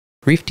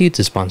ReefDudes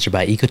is sponsored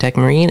by Ecotech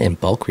Marine and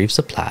Bulk Reef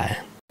Supply.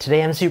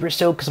 Today I'm super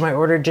stoked because my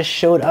order just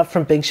showed up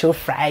from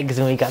BigShowFrags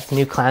and we got the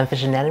new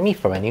clownfish and Nano Reef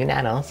for my new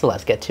Nano, so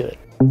let's get to it.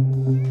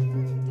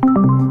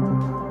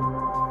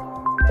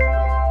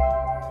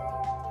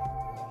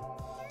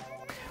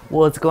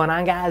 What's going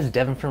on, guys?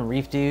 Devin from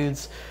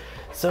ReefDudes.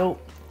 So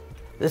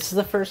this is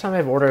the first time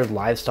I've ordered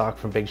livestock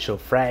from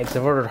BigShowFrags.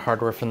 I've ordered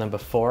hardware from them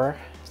before,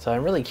 so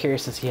I'm really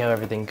curious to see how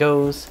everything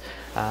goes.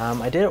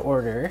 I did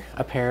order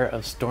a pair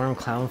of storm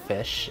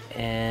clownfish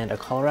and a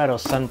Colorado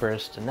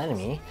sunburst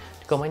anemone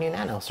to go my new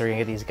Nano. So we're gonna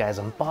get these guys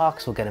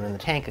unboxed, we'll get them in the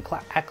tank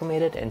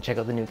acclimated, and check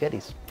out the new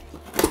goodies.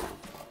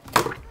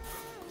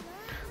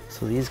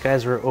 So these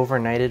guys were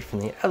overnighted from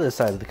the other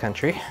side of the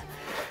country.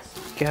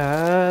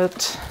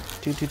 Got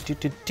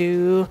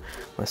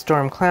my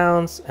storm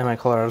clowns and my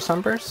Colorado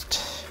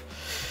sunburst.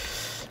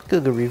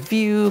 Google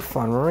review,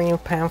 fun marine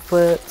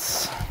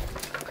pamphlets,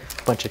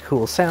 bunch of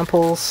cool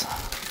samples,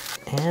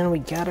 and we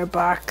got our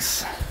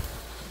box.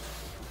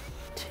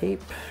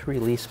 Tape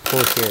release pull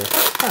here.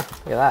 Huh,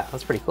 look at that,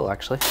 that's pretty cool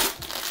actually.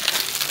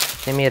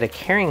 They made a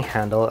carrying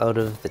handle out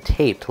of the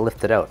tape to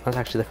lift it out. That's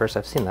actually the first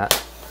I've seen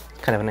that.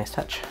 Kind of a nice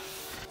touch.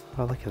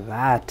 Oh, look at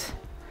that.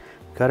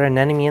 Got our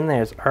anemone in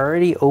there. It's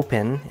already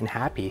open and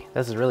happy.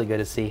 This is really good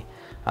to see.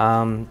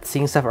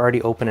 Seeing stuff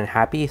already open and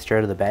happy straight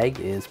out of the bag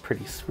is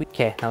pretty sweet.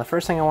 Okay, now the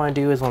first thing I want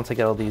to do is, once I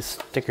get all these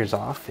stickers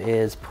off,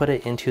 is put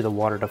it into the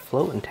water to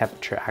float and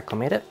temperature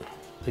acclimate it.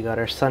 We got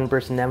our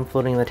sunburst nem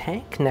floating in the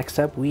tank. Next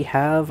up we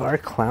have our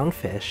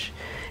clownfish,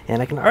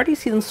 and I can already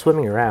see them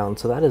swimming around,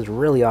 so that is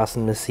really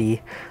awesome to see.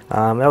 It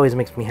always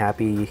makes me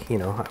happy. You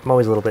know, I'm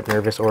always a little bit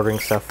nervous ordering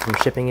stuff from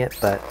shipping it,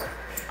 but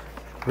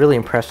really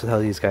impressed with how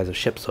these guys have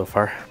shipped so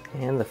far.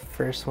 And the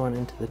first one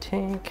into the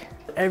tank.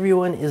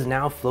 Everyone is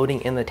now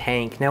floating in the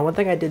tank. Now, one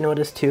thing I did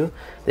notice too,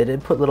 they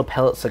did put little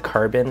pellets of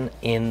carbon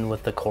in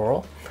with the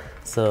coral.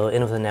 So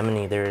in with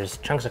anemone, there's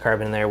chunks of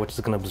carbon in there, which is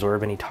going to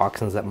absorb any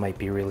toxins that might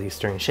be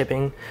released during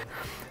shipping.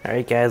 All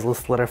right, guys,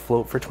 let's let her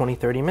float for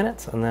 20-30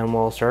 minutes, and then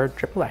we'll start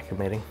drip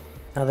acclimating.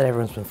 Now that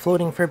everyone's been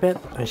floating for a bit,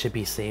 it should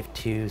be safe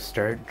to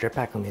start drip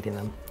acclimating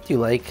them. If you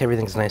like,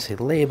 everything's nicely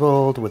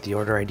labeled with the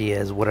order ID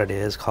as what it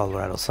is: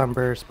 Colorado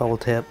sunburst, bubble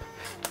tip.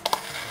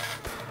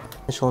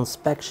 Initial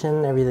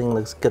inspection, everything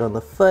looks good on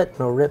the foot,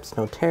 no rips,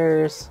 no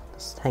tears.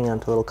 Just hang on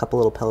to a couple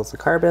little pellets of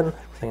carbon. I'm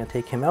gonna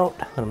take him out,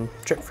 let him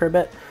drip for a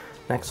bit.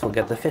 Next, we'll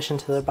get the fish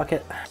into the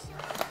bucket.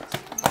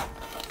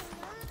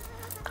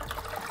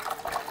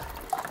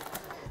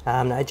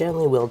 Now I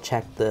generally will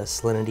check the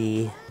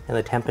salinity and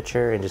the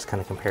temperature and just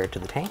kind of compare it to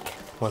the tank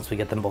once we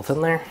get them both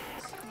in there.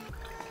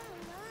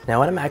 Now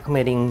when I'm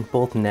acclimating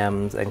both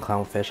nems and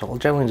clownfish, I'll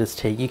generally just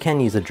take, you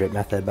can use a drip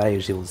method, but I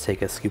usually will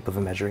take a scoop of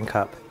a measuring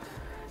cup,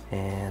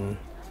 and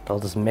I'll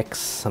just mix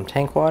some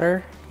tank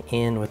water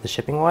in with the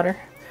shipping water.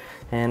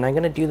 And I'm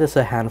going to do this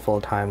a handful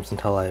of times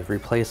until I've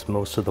replaced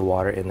most of the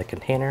water in the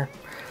container.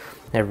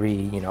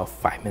 Every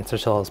 5 minutes or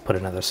so, I'll just put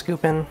another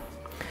scoop in.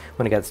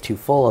 When it gets too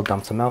full, I'll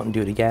dump some out and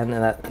do it again,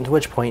 and at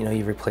which point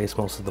you've replaced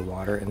most of the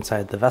water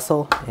inside the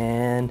vessel,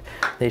 and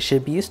they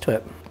should be used to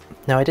it.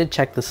 Now I did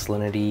check the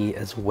salinity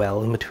as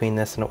well in between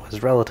this, and it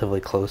was relatively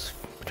close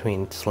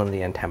between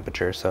salinity and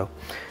temperature, so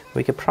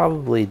we could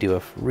probably do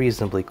a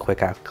reasonably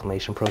quick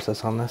acclimation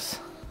process on this.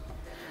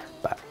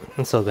 But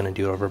I'm still going to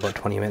do it over about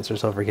 20 minutes or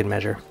so for a good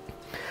measure.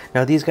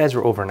 Now these guys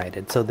were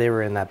overnighted, so they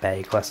were in that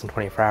bag less than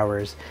 24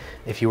 hours.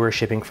 If you were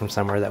shipping from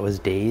somewhere that was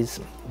days,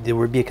 there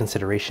would be a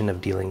consideration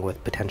of dealing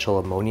with potential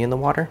ammonia in the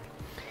water.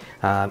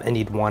 And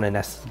you'd want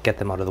to get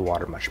them out of the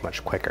water much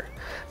quicker.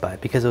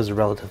 But because it was a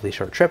relatively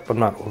short trip, I'm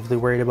not overly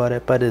worried about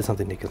it, but it is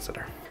something to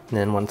consider. And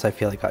then once I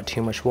feel I got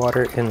too much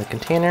water in the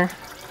container,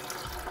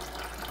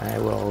 I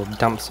will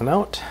dump some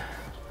out.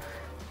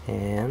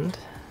 And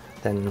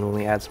then when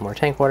we add some more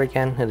tank water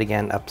again, it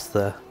again ups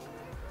the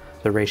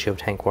ratio of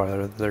tank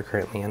water that they're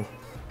currently in.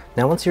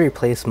 Now once you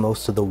replace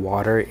most of the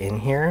water in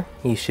here,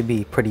 you should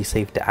be pretty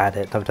safe to add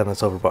it. I've done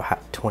this over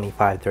about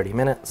 25-30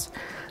 minutes.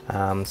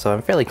 So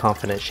I'm fairly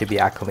confident it should be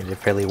acclimated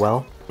fairly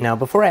well. Now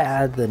before I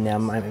add the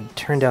nem, I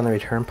turn down the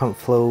return pump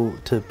flow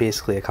to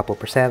basically a couple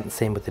percent,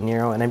 same with the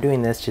Nero, and I'm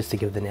doing this just to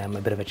give the nem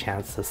a bit of a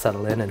chance to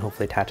settle in and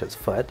hopefully attach its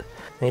foot.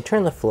 And you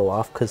turn the flow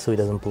off so he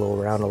doesn't blow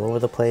around all over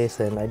the place,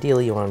 and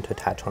ideally you want him to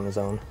attach on his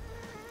own.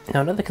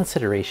 Now another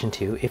consideration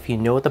too, if you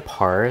know the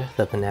par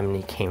that the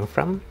anemone came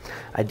from,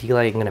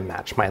 ideally I'm going to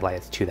match my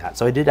lights to that.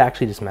 So I did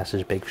actually just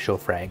message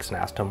BigShowFrags and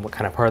asked them what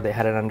kind of par they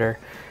had it under,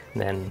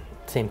 and then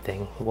same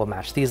thing, we'll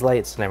match these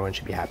lights and everyone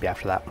should be happy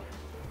after that.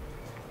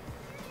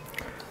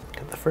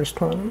 Got the first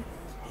one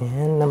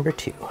and number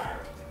two.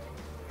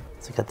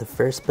 So got the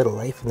first bit of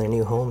life in their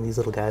new home. These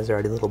little guys are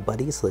already little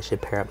buddies, so they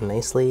should pair up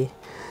nicely.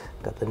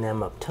 Got the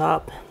nem up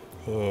top,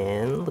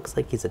 and looks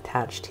like he's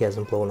attached. He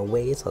hasn't blown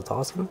away, so that's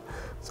awesome.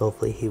 So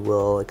hopefully he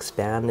will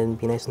expand and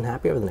be nice and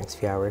happy over the next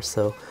few hours.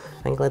 So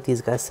I'm gonna let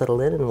these guys settle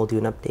in and we'll do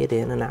an update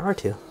in an hour or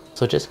two.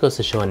 So it just goes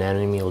to show an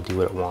anemone will do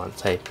what it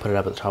wants. I put it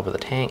up at the top of the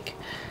tank,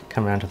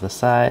 come around to the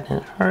side,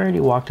 and it already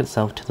walked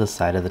itself to the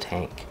side of the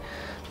tank.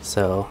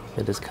 So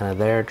it is kind of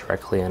there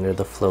directly under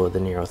the flow of the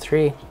Nero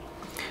 3.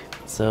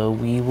 So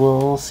we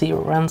will see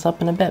what runs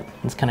up in a bit.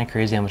 It's kind of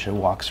crazy how much it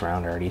walks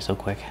around already so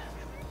quick.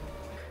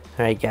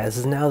 Alright guys,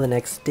 it's now the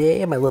next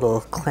day. My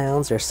little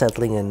clowns are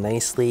settling in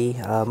nicely.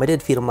 I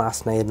did feed them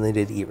last night and they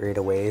did eat right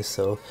away,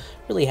 so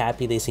really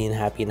happy. They seem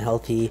happy and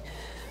healthy.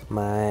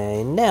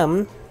 My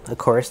Nem, of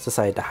course,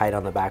 decided to hide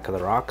on the back of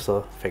the rock,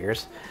 so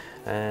figures.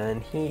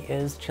 And he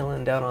is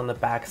chilling down on the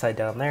backside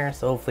down there,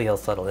 so hopefully he'll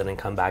settle in and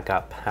come back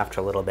up after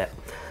a little bit.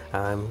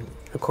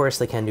 Of course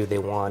they can do what they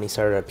want. He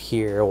started up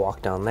here,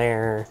 walked down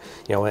there,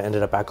 you know,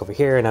 ended up back over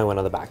here, and I went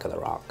on the back of the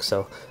rock.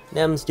 So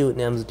Nems do what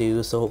Nems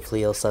do, so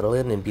hopefully he'll settle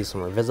in and be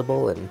somewhere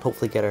visible and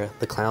hopefully get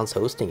the clowns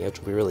hosting it, which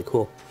will be really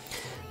cool.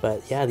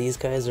 But yeah, these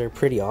guys are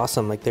pretty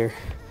awesome. Like, they're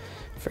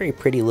very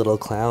pretty little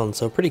clowns,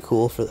 so pretty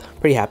cool,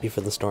 pretty happy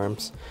for the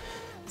storms.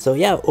 So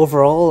yeah,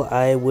 overall,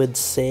 I would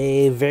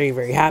say very,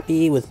 very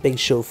happy with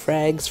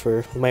BigShowFrags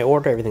for my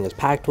order. Everything is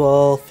packed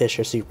well. Fish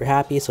are super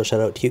happy, so shout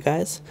out to you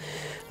guys.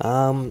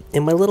 And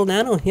my little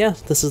Nano, yeah,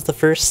 this is the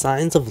first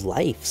signs of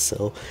life.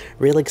 So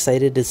really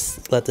excited to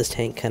let this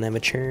tank kind of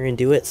mature and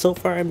do it. So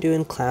far, I'm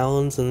doing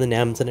clowns and the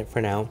Nems in it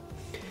for now.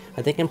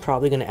 I think I'm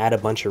probably going to add a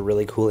bunch of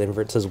really cool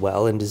inverts as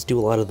well and just do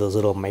a lot of those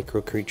little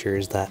micro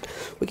creatures that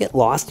would get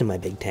lost in my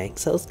big tank.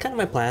 So it's kind of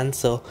my plan.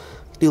 So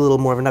do a little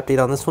more of an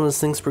update on this one as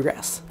things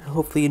progress.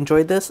 Hopefully you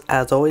enjoyed this.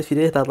 As always, if you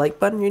did, hit that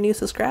like button, you're new,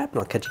 subscribe, and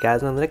I'll catch you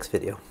guys on the next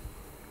video.